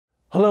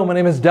Hello, my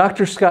name is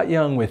Dr. Scott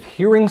Young with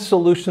Hearing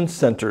Solutions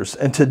Centers,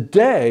 and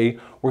today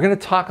we're going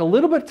to talk a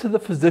little bit to the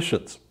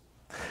physicians.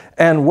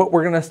 And what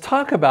we're going to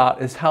talk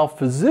about is how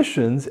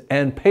physicians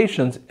and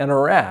patients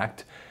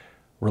interact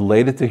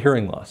related to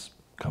hearing loss.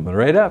 Coming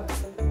right up.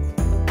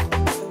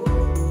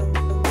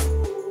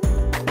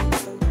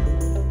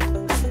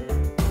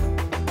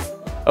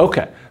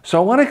 Okay,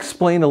 so I want to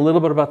explain a little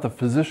bit about the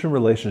physician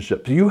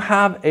relationship. You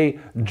have a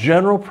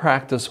general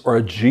practice or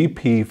a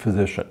GP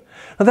physician.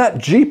 Now that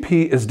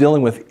GP is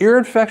dealing with ear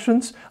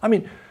infections.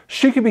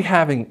 She could be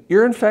having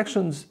ear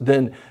infections,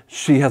 then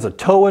she has a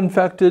toe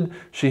infected,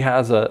 she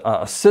has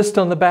a cyst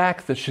on the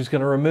back that she's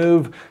going to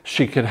remove,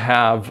 she could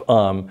have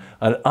an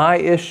eye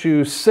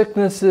issue,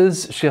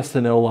 sicknesses, she has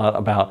to know a lot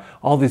about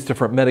all these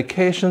different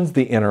medications,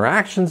 the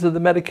interactions of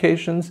the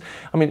medications.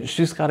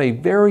 She's got a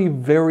very,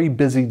 very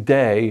busy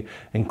day,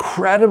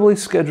 incredibly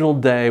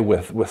scheduled day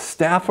with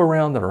staff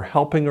around that are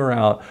helping her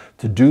out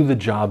to do the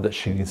job that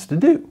she needs to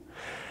do.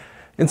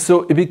 And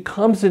so it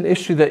becomes an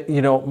issue that,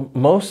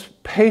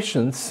 most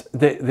patients,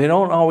 they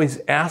don't always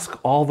ask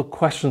all the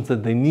questions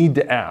that they need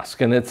to ask.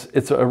 And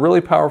it's a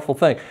really powerful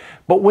thing.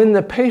 But when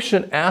the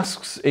patient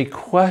asks a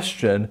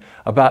question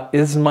about,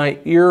 is my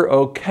ear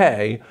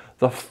okay?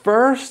 The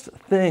first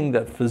thing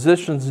that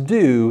physicians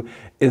do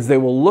is they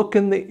will look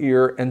in the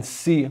ear and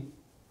see,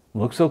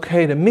 looks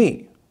okay to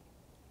me.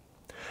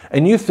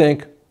 And you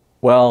think,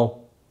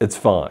 well, it's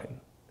fine.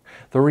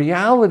 The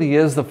reality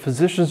is the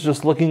physician's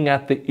just looking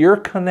at the ear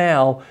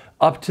canal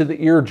up to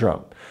the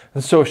eardrum.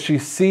 And so if she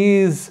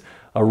sees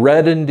a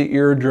reddened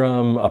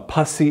eardrum, a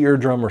pussy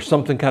eardrum, or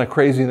something kind of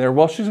crazy in there,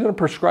 well, she's going to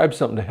prescribe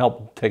something to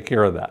help take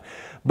care of that.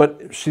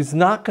 But she's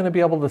not going to be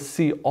able to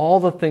see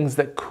all the things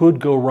that could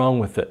go wrong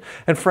with it.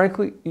 And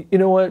frankly, you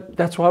know what?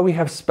 That's why we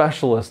have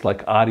specialists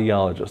like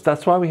audiologists.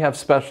 That's why we have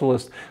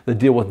specialists that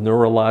deal with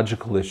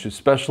neurological issues,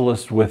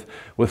 specialists with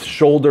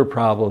shoulder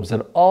problems,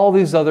 and all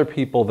these other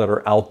people that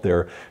are out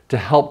there to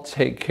help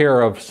take care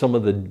of some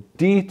of the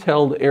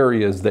detailed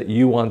areas that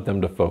you want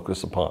them to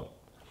focus upon.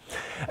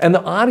 And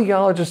the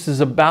audiologist is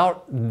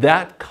about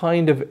that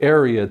kind of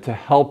area to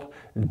help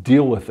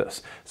deal with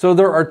this. So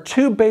there are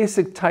two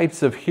basic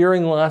types of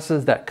hearing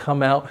losses that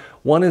come out.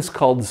 One is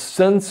called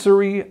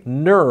sensory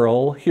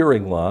neural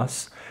hearing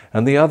loss,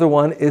 and the other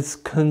one is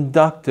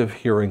conductive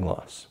hearing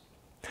loss.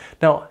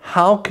 Now,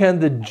 how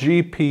can the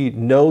GP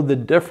know the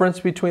difference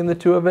between the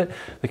two of it?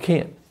 They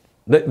can't.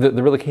 They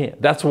really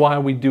can't. That's why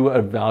we do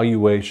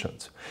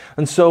evaluations.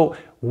 And so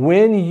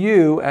when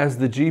you, as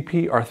the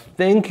GP, are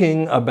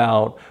thinking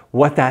about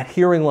what that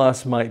hearing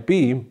loss might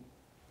be,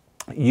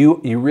 you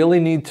really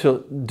need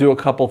to do a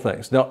couple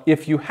things. Now,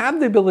 if you have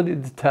the ability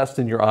to test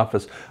in your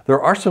office, there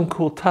are some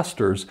cool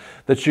testers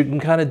that you can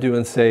kind of do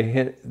and say,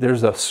 hey,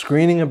 there's a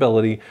screening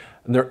ability,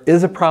 there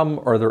is a problem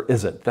or there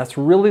isn't. That's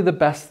really the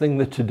best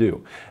thing to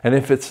do. And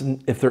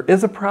if there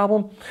is a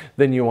problem,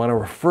 then you want to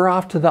refer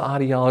off to the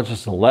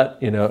audiologist and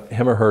let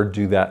him or her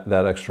do that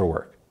extra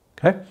work.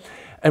 Okay?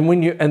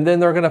 And then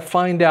they're going to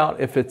find out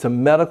if it's a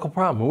medical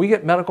problem. When we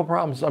get medical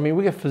problems,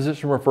 we get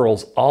physician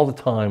referrals all the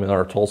time in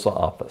our Tulsa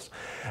office.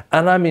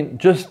 And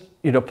just,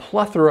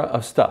 plethora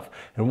of stuff.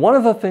 And one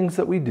of the things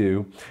that we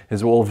do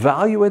is we'll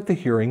evaluate the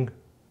hearing.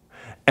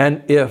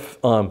 And if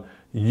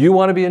you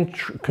want to be in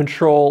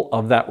control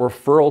of that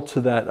referral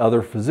to that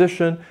other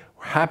physician,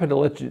 we're happy to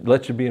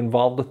let you be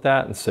involved with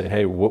that and say,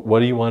 hey, what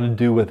do you want to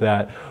do with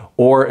that?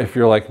 Or if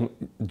you're like,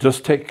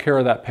 just take care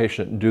of that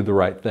patient and do the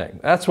right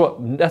thing. That's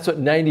what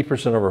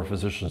 90% of our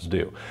physicians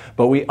do.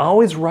 But we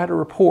always write a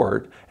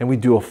report, and we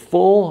do a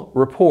full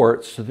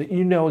report so that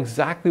you know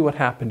exactly what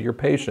happened to your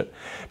patient.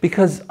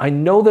 Because I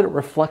know that it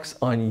reflects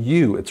on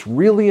you. It's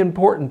really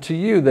important to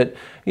you that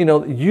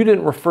you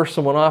didn't refer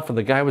someone off and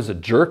the guy was a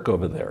jerk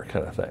over there,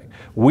 kind of thing.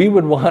 We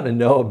would want to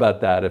know about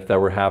that if they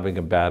were having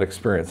a bad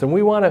experience. And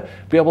we want to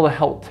be able to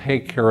help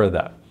take care of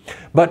that.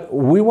 But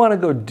we want to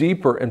go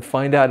deeper and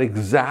find out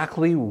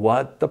exactly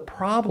what the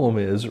problem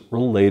is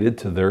related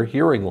to their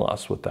hearing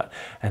loss with that.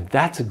 And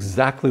that's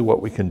exactly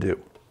what we can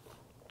do.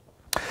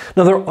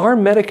 Now, there are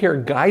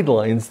Medicare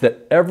guidelines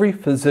that every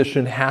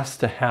physician has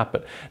to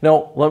happen.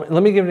 Now,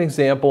 let me give an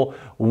example.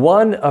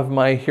 One of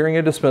my hearing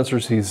aid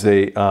dispensers, he's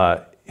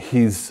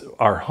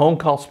our home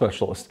call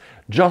specialist,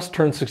 just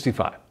turned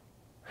 65.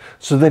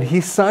 So then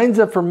he signs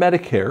up for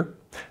Medicare,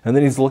 and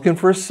then he's looking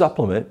for a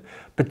supplement.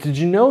 But did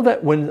you know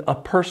that when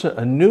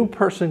a new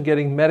person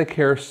getting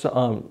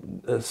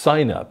Medicare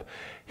sign up,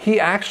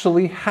 he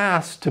actually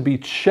has to be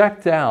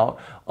checked out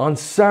on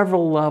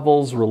several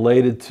levels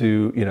related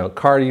to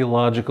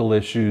cardiological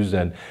issues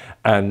and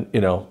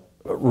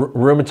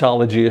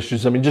rheumatology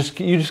issues. You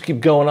just keep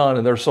going on,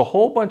 and there's a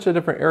whole bunch of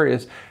different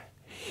areas.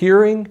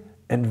 Hearing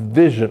and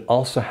vision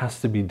also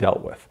has to be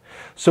dealt with.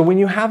 So when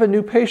you have a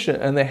new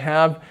patient and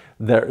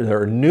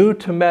they're new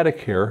to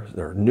Medicare,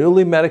 they're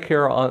newly minted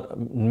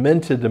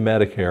to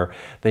Medicare,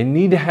 they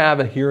need to have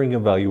a hearing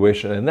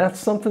evaluation, and that's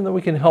something that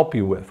we can help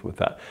you with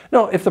that.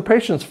 Now, if the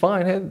patient's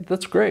fine, hey,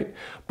 that's great,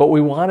 but we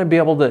want to be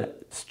able to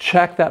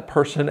check that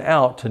person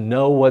out to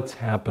know what's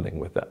happening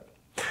with that.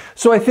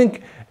 So I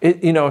think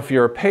You know, if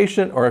you're a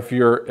patient or if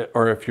you're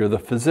the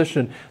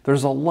physician,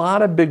 there's a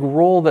lot of big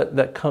role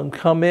that can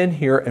come in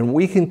here, and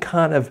we can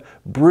kind of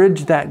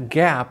bridge that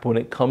gap when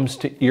it comes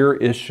to ear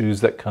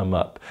issues that come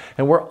up.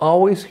 And we're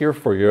always here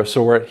for you.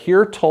 So we're at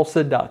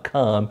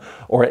heartulsa.com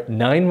or at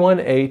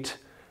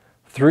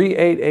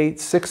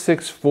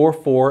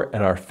 918-388-6644,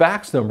 and our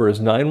fax number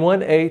is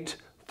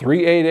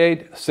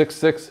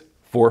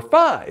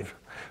 918-388-6645.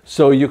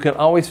 So you can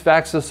always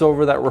fax us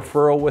over that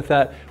referral with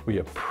that. We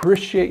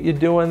appreciate you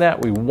doing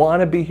that. We want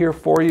to be here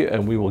for you,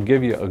 and we will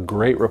give you a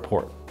great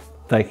report.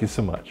 Thank you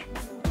so much.